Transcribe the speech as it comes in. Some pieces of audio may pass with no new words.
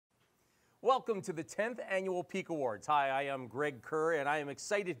Welcome to the 10th Annual Peaak Awards. Hi, I am Greg Kerr, and I am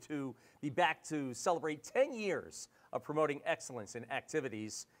excited to be back to celebrate 10 years of promoting excellence in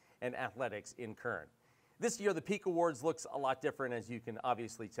activities and athletics in Kern. This year, the Peaak Awards looks a lot different, as you can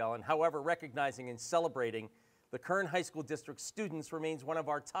obviously tell, and however, recognizing and celebrating the Kern High School District students remains one of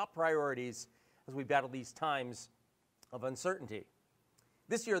our top priorities as we battle these times of uncertainty.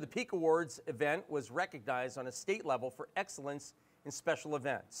 This year, the Peaak Awards event was recognized on a state level for excellence in special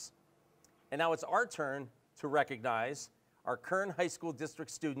events. And now it's our turn to recognize our Kern High School District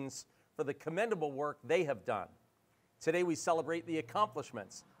students for the commendable work they have done. Today we celebrate the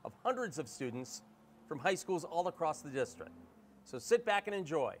accomplishments of hundreds of students from high schools all across the district. So sit back and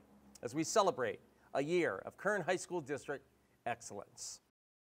enjoy as we celebrate a year of Kern High School District excellence.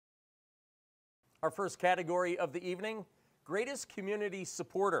 Our first category of the evening, Greatest Community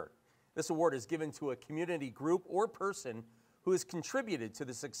Supporter. This award is given to a community group or person who has contributed to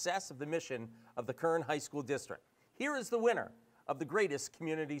the success of the mission of the Kern High School District. Here is the winner of the Greatest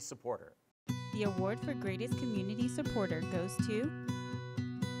Community Supporter. The award for Greatest Community Supporter goes to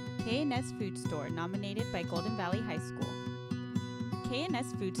K&S Food Store, nominated by Golden Valley High School.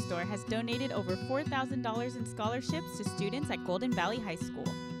 K&S Food Store has donated over $4,000 in scholarships to students at Golden Valley High School.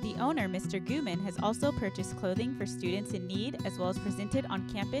 The owner, Mr. Guman, has also purchased clothing for students in need, as well as presented on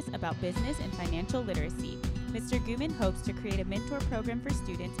campus about business and financial literacy. Mr. Guman hopes to create a mentor program for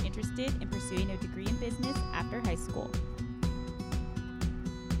students interested in pursuing a degree in business after high school.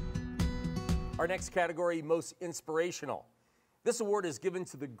 Our next category, Most Inspirational. This award is given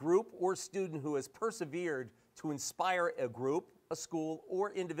to the group or student who has persevered to inspire a group, a school,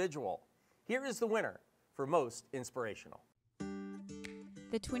 or individual. Here is the winner for Most Inspirational.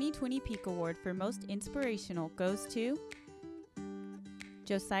 The 2020 Peaak Award for Most Inspirational goes to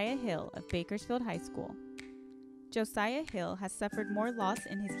Josiah Hill of Bakersfield High School. Josiah Hill has suffered more loss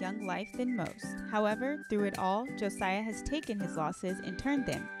in his young life than most. However, through it all, Josiah has taken his losses and turned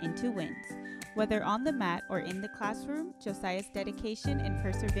them into wins. Whether on the mat or in the classroom, Josiah's dedication and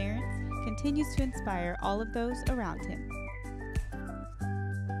perseverance continues to inspire all of those around him.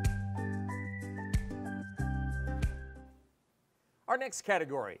 Our next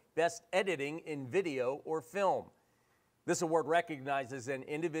category, Best Editing in Video or Film. This award recognizes an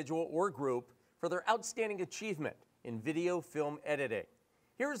individual or group for their outstanding achievement in video film editing.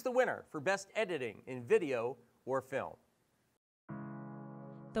 Here is the winner for Best Editing in Video or Film.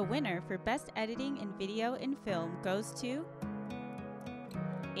 The winner for Best Editing in Video and Film goes to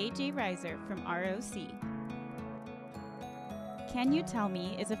A.J. Reiser from ROC. Can You Tell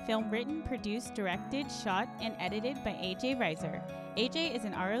Me is a film written, produced, directed, shot, and edited by A.J. Reiser. AJ is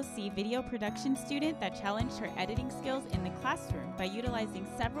an ROC video production student that challenged her editing skills in the classroom by utilizing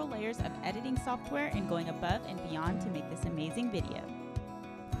several layers of editing software and going above and beyond to make this amazing video.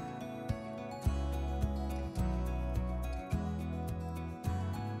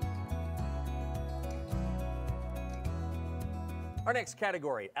 Our next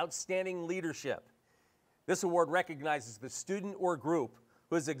category, Outstanding Leadership. This award recognizes the student or group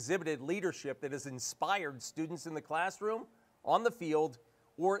who has exhibited leadership that has inspired students in the classroom, on the field,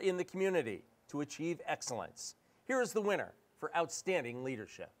 or in the community to achieve excellence. Here is the winner for Outstanding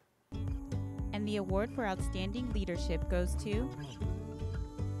Leadership. And the award for Outstanding Leadership goes to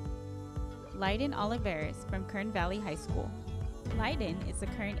Lyden Oliveris from Kern Valley High School. Lyden is the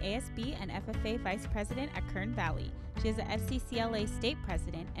current ASB and FFA Vice President at Kern Valley. She is a FCCLA State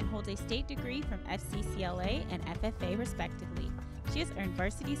President and holds a state degree from FCCLA and FFA respectively. She has earned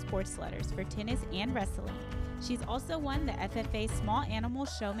varsity sports letters for tennis and wrestling. She's also won the FFA Small Animal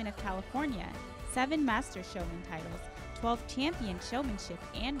Showman of California, 7 Master Showman titles, 12 Champion Showmanship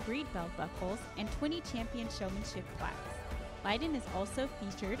and Breed Belt buckles, and 20 Champion Showmanship plaques. Lyden is also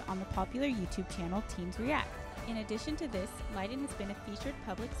featured on the popular YouTube channel Teens React. In addition to this, Lyden has been a featured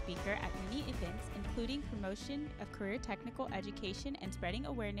public speaker at many events, including promotion of career technical education and spreading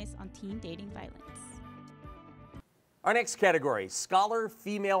awareness on teen dating violence. Our next category, Scholar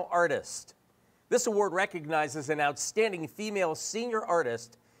Female Artist. This award recognizes an outstanding female senior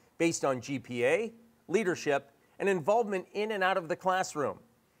artist based on GPA, leadership, and involvement in and out of the classroom.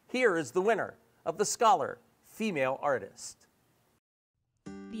 Here is the winner of the Scholar Female Artist.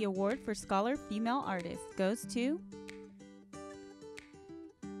 The award for Scholar Female Artist goes to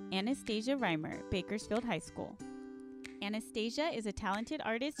Anastasia Reimer, Bakersfield High School. Anastasia is a talented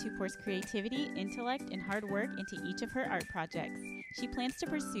artist who pours creativity, intellect, and hard work into each of her art projects. She plans to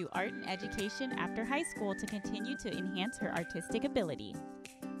pursue art and education after high school to continue to enhance her artistic ability.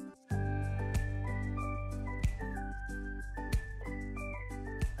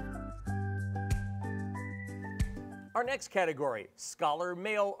 Our next category, Scholar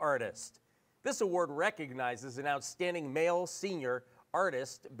Male Artist. This award recognizes an outstanding male senior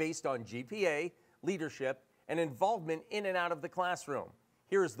artist based on GPA, leadership, and involvement in and out of the classroom.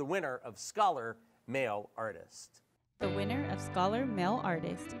 Here is the winner of Scholar Male Artist. The winner of Scholar Male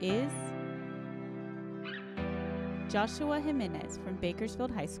Artist is Joshua Jimenez from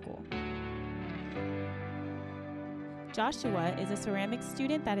Bakersfield High School. Joshua is a ceramics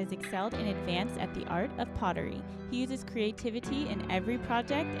student that has excelled in advance at the art of pottery. He uses creativity in every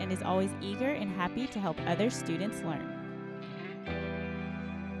project and is always eager and happy to help other students learn.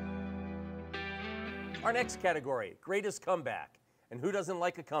 Our next category, Greatest Comeback. And who doesn't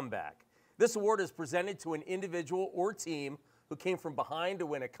like a comeback? This award is presented to an individual or team who came from behind to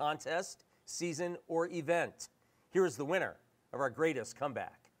win a contest, season, or event. Here is the winner of our Greatest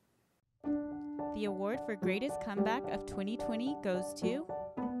Comeback. The award for Greatest Comeback of 2020 goes to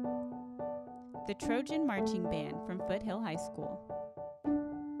the Trojan Marching Band from Foothill High School.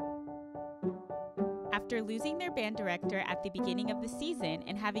 After losing their band director at the beginning of the season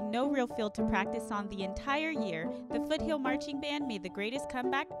and having no real field to practice on the entire year, the Foothill Marching Band made the greatest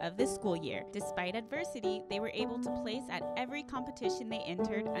comeback of the school year. Despite adversity, they were able to place at every competition they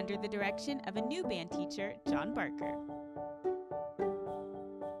entered under the direction of a new band teacher, John Barker.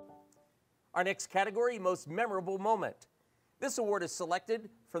 Our next category, Most Memorable Moment. This award is selected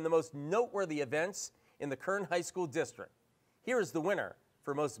from the most noteworthy events in the Kern High School District. Here is the winner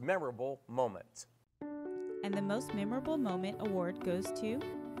for Most Memorable Moment. And the Most Memorable Moment award goes to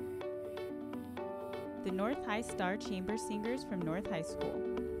the North High Star Chamber Singers from North High School.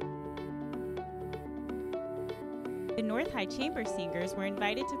 The North High Chamber Singers were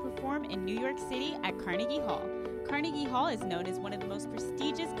invited to perform in New York City at Carnegie Hall. Carnegie Hall is known as one of the most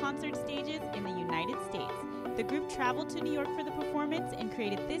prestigious concert stages in the United States. The group traveled to New York for the performance and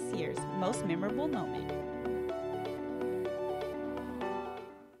created this year's Most Memorable Moment.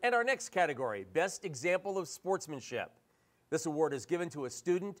 And our next category, Best Example of Sportsmanship. This award is given to a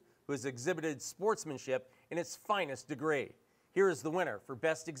student who has exhibited sportsmanship in its finest degree. Here is the winner for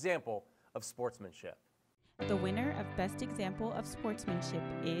Best Example of Sportsmanship. The winner of Best Example of Sportsmanship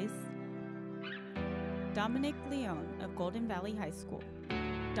is Dominic Leone of Golden Valley High School.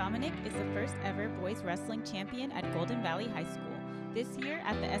 Dominic is the first ever boys wrestling champion at Golden Valley High School. This year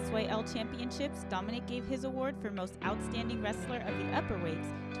at the SYL Championships, Dominic gave his award for Most Outstanding Wrestler of the Upper Weights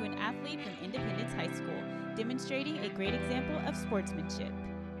to an athlete from Independence High School, demonstrating a great example of sportsmanship.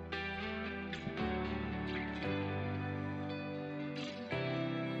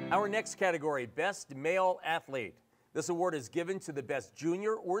 Our next category, Best Male Athlete. This award is given to the best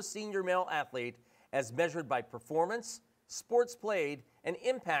junior or senior male athlete as measured by performance, sports played, and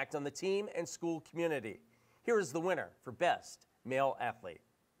impact on the team and school community. Here is the winner for Best Male Athlete.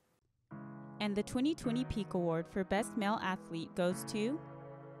 And the 2020 Peaak Award for Best Male Athlete goes to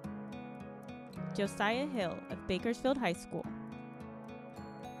Josiah Hill of Bakersfield High School.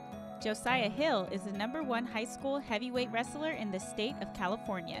 Josiah Hill is the #1 high school heavyweight wrestler in the state of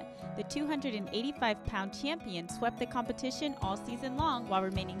California. The 285-pound champion swept the competition all season long while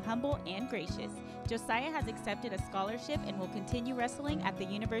remaining humble and gracious. Josiah has accepted a scholarship and will continue wrestling at the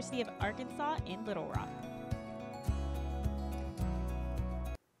University of Arkansas in Little Rock.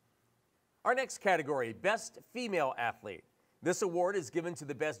 Our next category, Best Female Athlete. This award is given to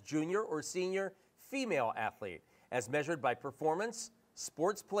the best junior or senior female athlete as measured by performance,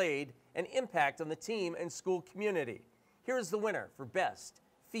 sports played, and impact on the team and school community. Here is the winner for Best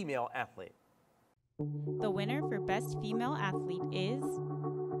Female Athlete. The winner for Best Female Athlete is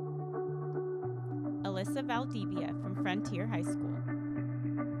Alyssa Valdivia from Frontier High School.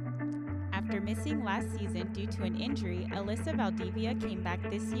 After missing last season due to an injury, Alyssa Valdivia came back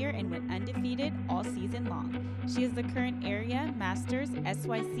this year and went undefeated all season long. She is the current area, Masters,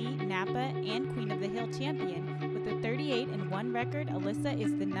 SYC, Napa, and Queen of the Hill champion. With a 38-1 record, Alyssa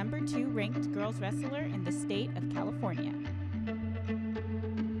is the #2 ranked girls wrestler in the state of California.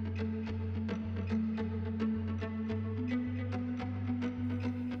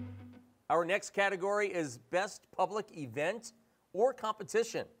 Our next category is Best Public Event or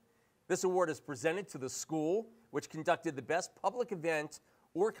Competition. This award is presented to the school which conducted the best public event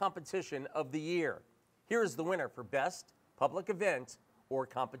or competition of the year. Here is the winner for Best Public Event or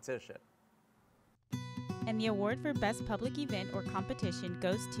Competition. And the award for Best Public Event or Competition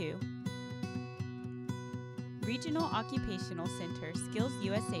goes to Regional Occupational Center Skills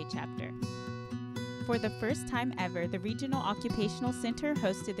USA Chapter. For the first time ever, the Regional Occupational Center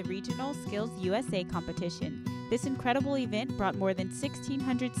hosted the Regional Skills USA competition. This incredible event brought more than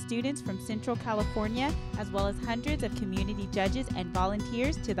 1,600 students from Central California, as well as hundreds of community judges and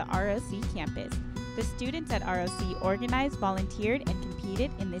volunteers to the ROC campus. The students at ROC organized, volunteered, and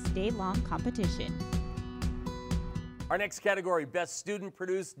competed in this day-long competition. Our next category, Best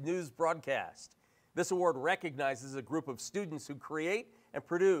Student-Produced News Broadcast. This award recognizes a group of students who create and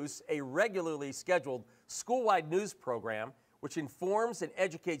produce a regularly scheduled school-wide news program which informs and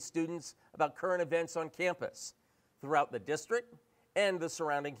educates students about current events on campus, throughout the district, and the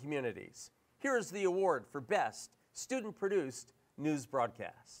surrounding communities. Here is the award for Best Student-Produced News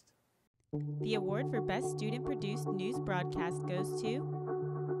Broadcast. The award for Best Student-Produced News Broadcast goes to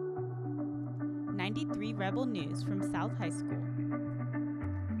 93 Rebel News from South High School.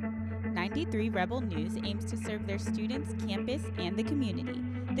 93 Rebel News aims to serve their students, campus, and the community.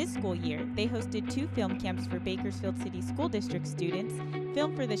 This school year, they hosted 2 film camps for Bakersfield City School District students,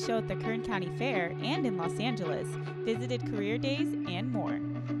 filmed for the show at the Kern County Fair and in Los Angeles, visited career days, and more.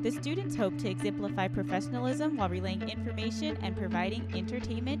 The students hope to exemplify professionalism while relaying information and providing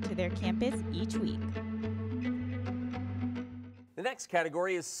entertainment to their campus each week. The next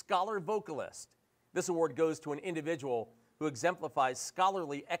category is Scholar Vocalist. This award goes to an individual who exemplifies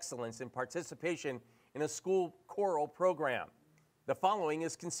scholarly excellence in participation in a school choral program. The following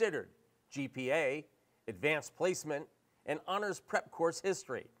is considered: GPA, advanced placement, and honors prep course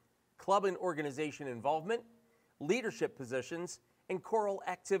history, club and organization involvement, leadership positions, and choral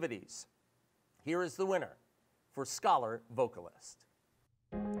activities. Here is the winner for Scholar Vocalist.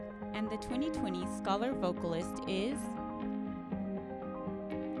 And the 2020 Scholar Vocalist is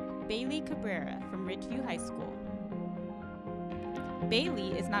Bailey Cabrera from Ridgeview High School.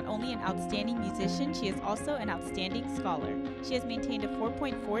 Bailey is not only an outstanding musician, she is also an outstanding scholar. She has maintained a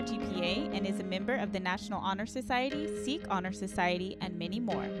 4.4 GPA and is a member of the National Honor Society, Sikh Honor Society, and many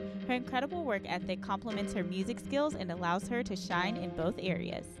more. Her incredible work ethic complements her music skills and allows her to shine in both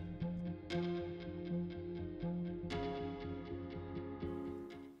areas.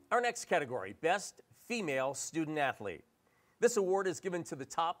 Our next category, Best Female Student Athlete. This award is given to the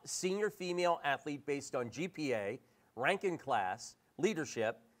top senior female athlete based on GPA, rank in class,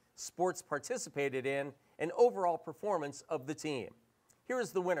 leadership, sports participated in, and overall performance of the team. Here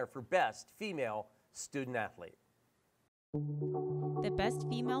is the winner for Best Female Student Athlete. The Best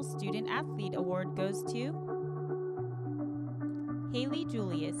Female Student Athlete Award goes to Haley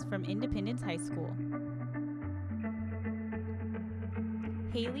Julius from Independence High School.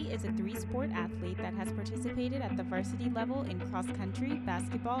 Haley is a 3-sport athlete that has participated at the varsity level in cross country,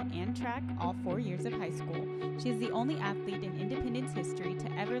 basketball, and track all 4 years of high school. She is the only athlete in Independence history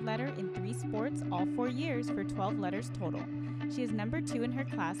to ever letter in 3 sports all 4 years for 12 letters total. She is number 2 in her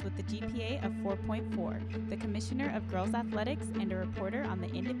class with a GPA of 4.4, the commissioner of girls athletics, and a reporter on the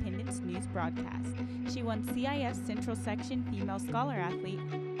Independence News broadcast. She won CIF Central Section Female Scholar Athlete,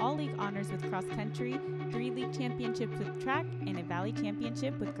 all league honors with cross country, 3 league championships with track, and a Valley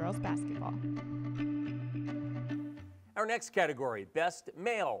championship with girls basketball. Our next category, Best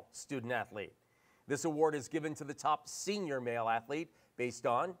Male Student Athlete. This award is given to the top senior male athlete based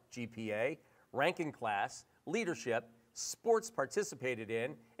on GPA, rank in class, leadership, sports participated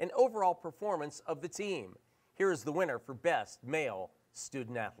in, and overall performance of the team. Here is the winner for Best Male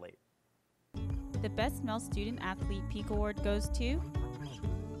Student Athlete. The Best Male Student Athlete Peaak Award goes to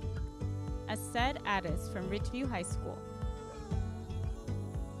Ased Addis from Ridgeview High School.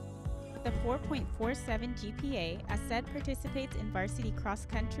 With a 4.47 GPA, Ased participates in varsity cross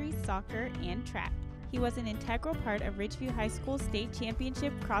country, soccer, and track. He was an integral part of Ridgeview High School's state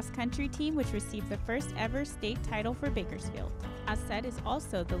championship cross country team, which received the first ever state title for Bakersfield. Ased is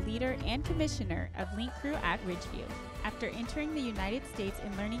also the leader and commissioner of Link Crew at Ridgeview. After entering the United States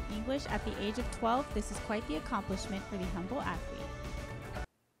and learning English at the age of 12, this is quite the accomplishment for the humble athlete.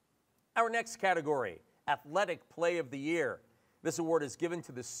 Our next category, Athletic Play of the Year. This award is given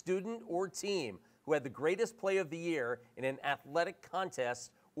to the student or team who had the greatest play of the year in an athletic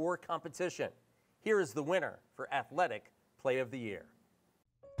contest or competition. Here is the winner for Athletic Play of the Year.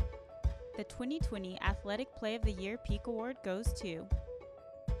 The 2020 Athletic Play of the Year Peaak Award goes to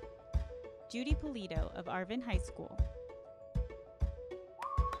Judy Polito of Arvin High School.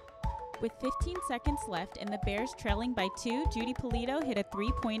 With 15 seconds left and the Bears trailing by 2, Judy Polito hit a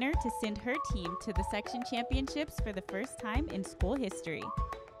 3-pointer to send her team to the section championships for the first time in school history.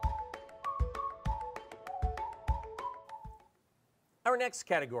 Our next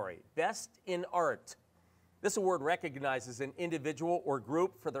category, Best in Art. This award recognizes an individual or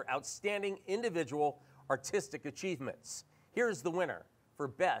group for their outstanding individual artistic achievements. Here is the winner for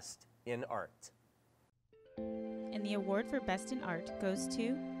Best in Art. And the award for Best in Art goes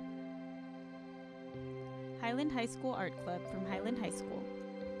to Highland High School Art Club from Highland High School.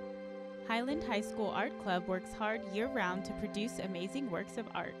 Highland High School Art Club works hard year-round to produce amazing works of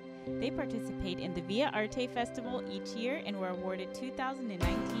art. They participate in the Via Arte Festival each year and were awarded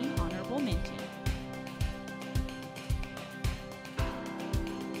 2019 Honorable Mention.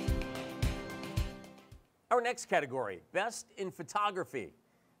 Our next category, Best in Photography.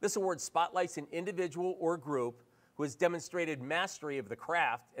 This award spotlights an individual or group who has demonstrated mastery of the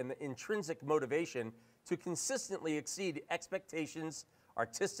craft and the intrinsic motivation to consistently exceed expectations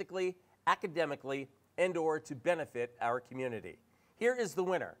artistically, academically, and/or to benefit our community. Here is the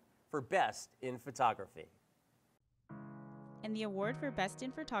winner for Best in Photography. And the award for Best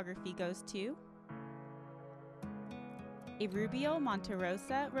in Photography goes to Rubio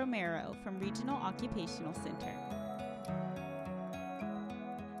Monterosa Romero from Regional Occupational Center.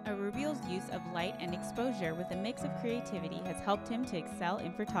 Rubio's use of light and exposure with a mix of creativity has helped him to excel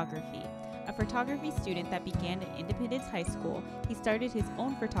in photography. A photography student that began at Independence High School, he started his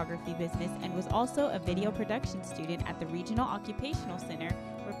own photography business and was also a video production student at the Regional Occupational Center,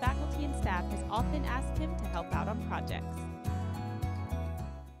 where faculty and staff has often asked him to help out on projects.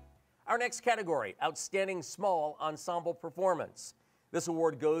 Our next category, Outstanding Small Ensemble Performance. This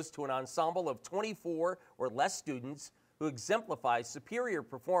award goes to an ensemble of 24 or less students who exemplify superior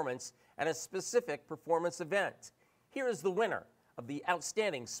performance at a specific performance event. Here is the winner of the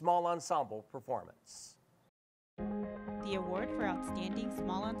Outstanding Small Ensemble Performance. The award for Outstanding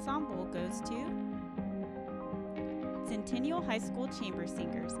Small Ensemble goes to Centennial High School Chamber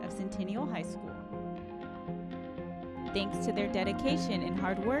Singers of Centennial High School. Thanks to their dedication and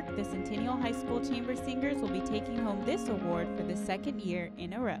hard work, the Centennial High School Chamber Singers will be taking home this award for the second year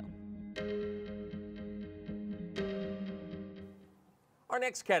in a row. Our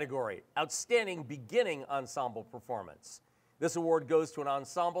next category, Outstanding Beginning Ensemble Performance. This award goes to an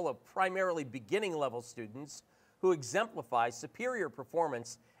ensemble of primarily beginning level students who exemplify superior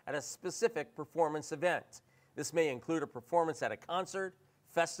performance at a specific performance event. This may include a performance at a concert,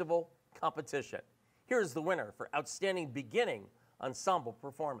 festival, competition. Here is the winner for Outstanding Beginning Ensemble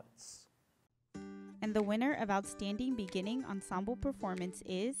Performance. And the winner of Outstanding Beginning Ensemble Performance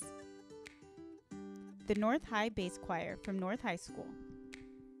is the North High Bass Choir from North High School.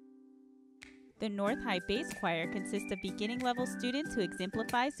 The North High Bass Choir consists of beginning level students who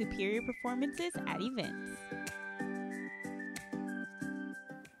exemplify superior performances at events.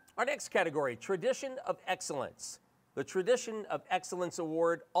 Our next category, Tradition of Excellence. The Tradition of Excellence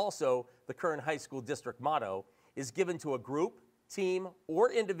Award, also the Kern High School District motto, is given to a group, team,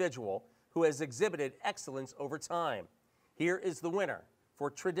 or individual who has exhibited excellence over time. Here is the winner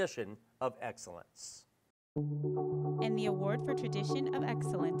for Tradition of Excellence. And the award for Tradition of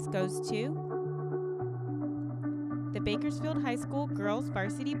Excellence goes to the Bakersfield High School Girls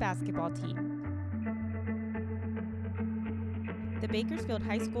Varsity Basketball Team. The Bakersfield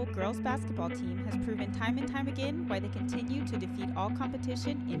High School girls basketball team has proven time and time again why they continue to defeat all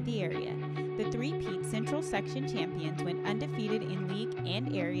competition in the area. The three-peat Central Section champions went undefeated in league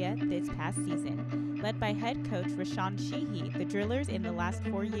and area this past season. Led by head coach Rashawn Sheehy, the Drillers in the last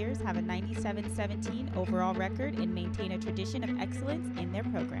 4 years have a 97-17 overall record and maintain a tradition of excellence in their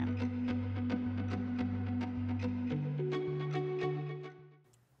program.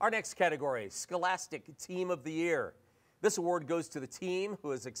 Our next category, Scholastic Team of the Year. This award goes to the team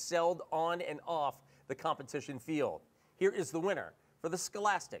who has excelled on and off the competition field. Here is the winner for the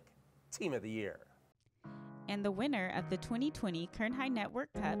Scholastic Team of the Year. And the winner of the 2020 Kern High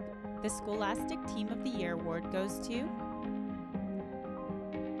Network Cup, the Scholastic Team of the Year award goes to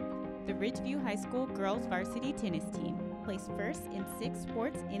the Ridgeview High School Girls Varsity Tennis Team. Placed first in 6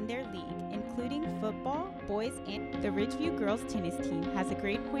 sports in their league, including football, boys, and the Ridgeview Girls Tennis Team has a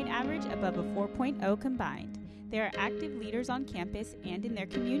grade point average above a 4.0 combined. They are active leaders on campus and in their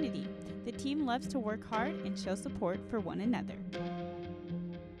community. The team loves to work hard and show support for one another.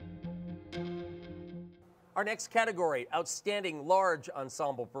 Our next category, Outstanding Large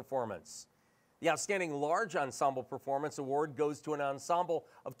Ensemble Performance. The Outstanding Large Ensemble Performance Award goes to an ensemble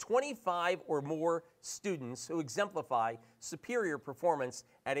of 25 or more students who exemplify superior performance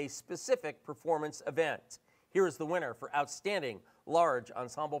at a specific performance event. Here is the winner for Outstanding Large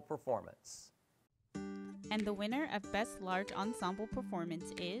Ensemble Performance. And the winner of Best Large Ensemble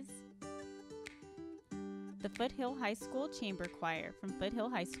Performance is the Foothill High School Chamber Choir from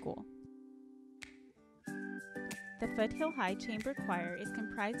Foothill High School. The Foothill High Chamber Choir is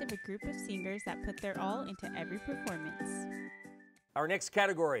comprised of a group of singers that put their all into every performance. Our next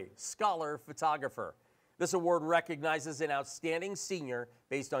category, Scholar Photographer. This award recognizes an outstanding senior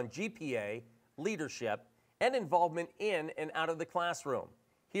based on GPA, leadership, and involvement in and out of the classroom.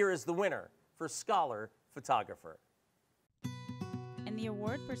 Here is the winner for Scholar Photographer. And the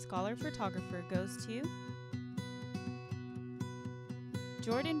award for Scholar Photographer goes to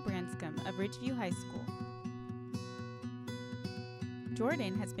Jordan Branscombe of Ridgeview High School.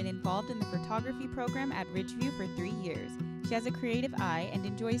 Jordan has been involved in the photography program at Ridgeview for 3 years. She has a creative eye and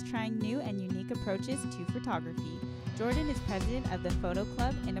enjoys trying new and unique approaches to photography. Jordan is president of the Photo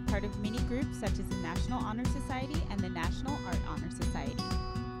Club and a part of many groups such as the National Honor Society and the National Art Honor Society.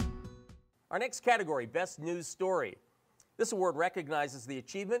 Our next category, Best News Story. This award recognizes the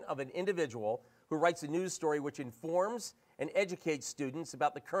achievement of an individual who writes a news story which informs and educates students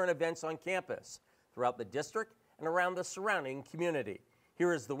about the current events on campus, throughout the district, and around the surrounding community.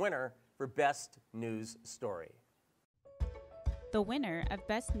 Here is the winner for Best News Story. The winner of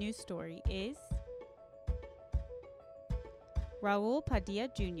Best News Story is Raul Padilla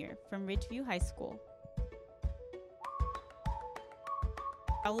Jr. from Ridgeview High School.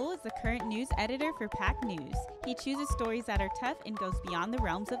 Raul is the current news editor for Peaak News. He chooses stories that are tough and goes beyond the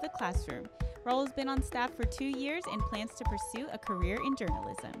realms of the classroom. Raul has been on staff for 2 years and plans to pursue a career in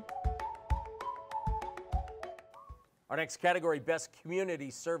journalism. Our next category, Best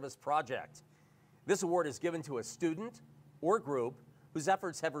Community Service Project. This award is given to a student or group whose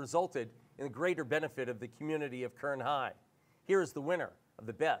efforts have resulted in the greater benefit of the community of Kern High. Here is the winner of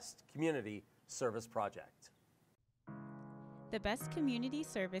the Best Community Service Project. The Best Community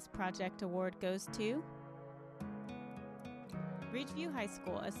Service Project Award goes to Ridgeview High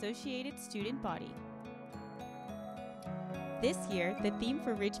School Associated Student Body. This year, the theme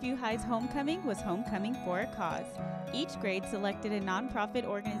for Ridgeview High's homecoming was Homecoming for a Cause. Each grade selected a nonprofit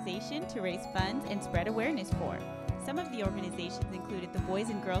organization to raise funds and spread awareness for. Some of the organizations included the Boys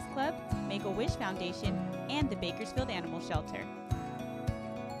and Girls Club, Make-A-Wish Foundation, and the Bakersfield Animal Shelter.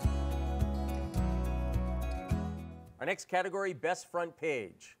 Our next category, Best Front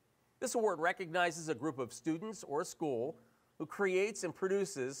Page. This award recognizes a group of students or a school who creates and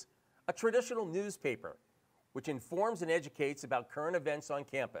produces a traditional newspaper which informs and educates about current events on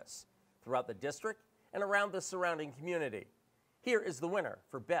campus, throughout the district, and around the surrounding community. Here is the winner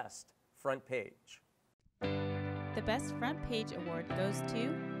for Best Front Page. The Best Front Page Award goes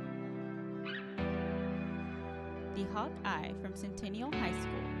to the Hawk Eye from Centennial High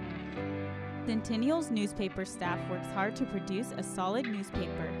School. Centennial's newspaper staff works hard to produce a solid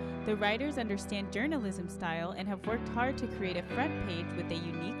newspaper. The writers understand journalism style and have worked hard to create a front page with a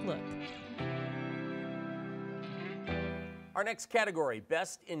unique look. Our next category,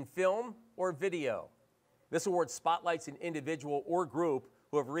 Best in Film or Video. This award spotlights an individual or group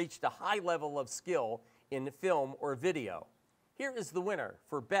who have reached a high level of skill in film or video. Here is the winner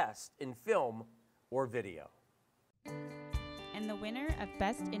for Best in Film or Video. And the winner of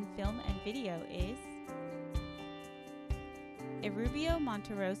Best in Film and Video is Erubio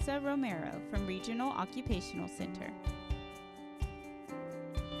Monterosa Romero from Regional Occupational Center.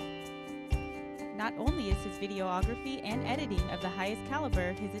 Not only is his videography and editing of the highest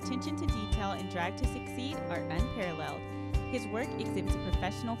caliber, his attention to detail and drive to succeed are unparalleled. His work exhibits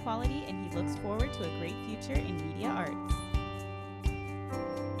professional quality, and he looks forward to a great future in media arts.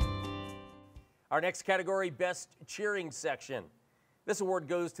 Our next category, Best Cheering Section. This award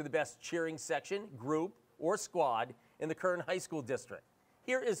goes to the best cheering section, group, or squad in the Kern High School District.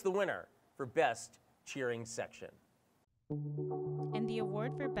 Here is the winner for Best Cheering Section. And the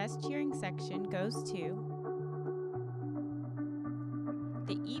award for Best Cheering Section goes to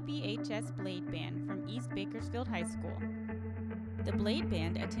the EBHS Blade Band from East Bakersfield High School. The Blade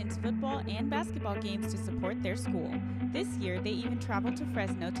Band attends football and basketball games to support their school. This year, they even traveled to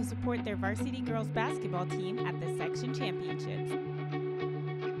Fresno to support their varsity girls basketball team at the section championships.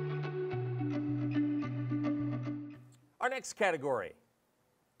 Our next category,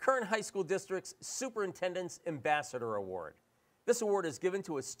 Kern High School District's Superintendent's Ambassador Award. This award is given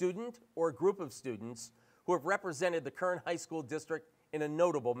to a student or a group of students who have represented the Kern High School District in a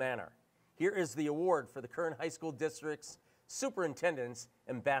notable manner. Here is the award for the Kern High School District's Superintendent's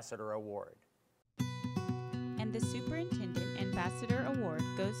Ambassador Award. And the Superintendent Ambassador Award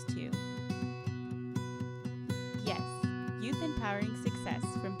goes to Yes, Youth Empowering Success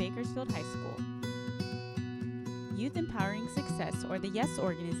from Bakersfield High School. Youth Empowering Success, or the YES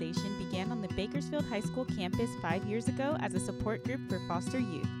organization, began on the Bakersfield High School campus 5 years ago as a support group for foster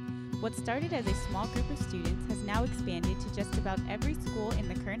youth. What started as a small group of students has now expanded to just about every school in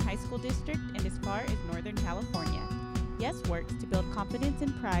the Kern High School District and as far as Northern California. YES works to build confidence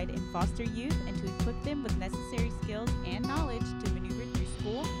and pride in foster youth and to equip them with necessary skills and knowledge to maneuver through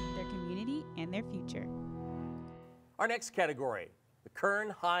school, their community, and their future. Our next category, the Kern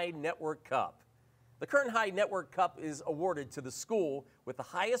High Network Cup. The Kern High Network Cup is awarded to the school with the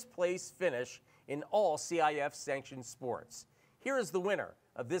highest place finish in all CIF-sanctioned sports. Here is the winner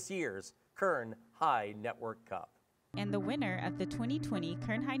of this year's Kern High Network Cup. And the winner of the 2020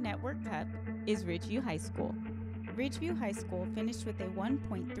 Kern High Network Cup is Ridgeview High School. Ridgeview High School finished with a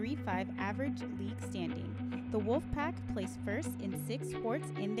 1.35 average league standing. The Wolfpack placed first in 6 sports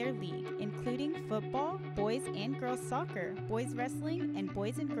in their league, including football, boys and girls soccer, boys wrestling, and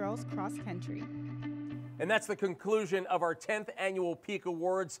boys and girls cross country. And that's the conclusion of our 10th annual Peaak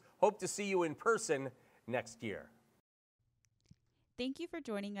Awards. Hope to see you in person next year. Thank you for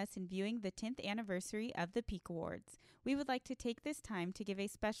joining us in viewing the 10th anniversary of the Peaak Awards. We would like to take this time to give a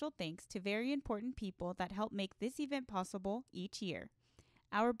special thanks to very important people that help make this event possible each year.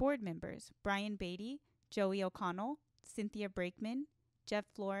 Our board members, Brian Beatty, Joey O'Connell, Cynthia Brakeman, Jeff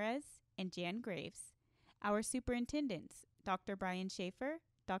Flores, and Jan Graves. Our superintendents, Dr. Brian Schaefer,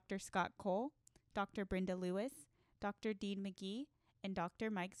 Dr. Scott Cole, Dr. Brenda Lewis, Dr. Dean McGee, and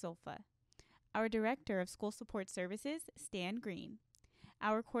Dr. Mike Zolfa. Our Director of School Support Services, Stan Green.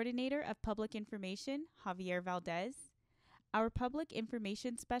 Our Coordinator of Public Information, Javier Valdez. Our Public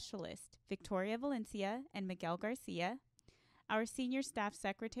Information Specialist, Victoria Valencia and Miguel Garcia. Our Senior Staff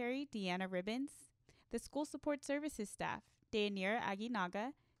Secretary, Deanna Ribbons. The School Support Services staff, Deyanira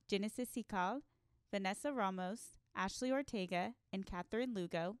Aguinaga, Genesis Sical, Vanessa Ramos, Ashley Ortega, and Catherine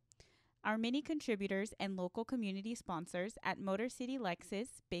Lugo. Our many contributors and local community sponsors at Motor City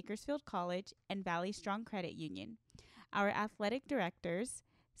Lexus, Bakersfield College, and Valley Strong Credit Union. Our athletic directors,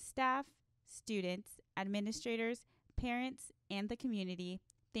 staff, students, administrators, parents, and the community,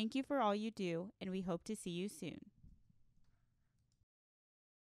 thank you for all you do, and we hope to see you soon.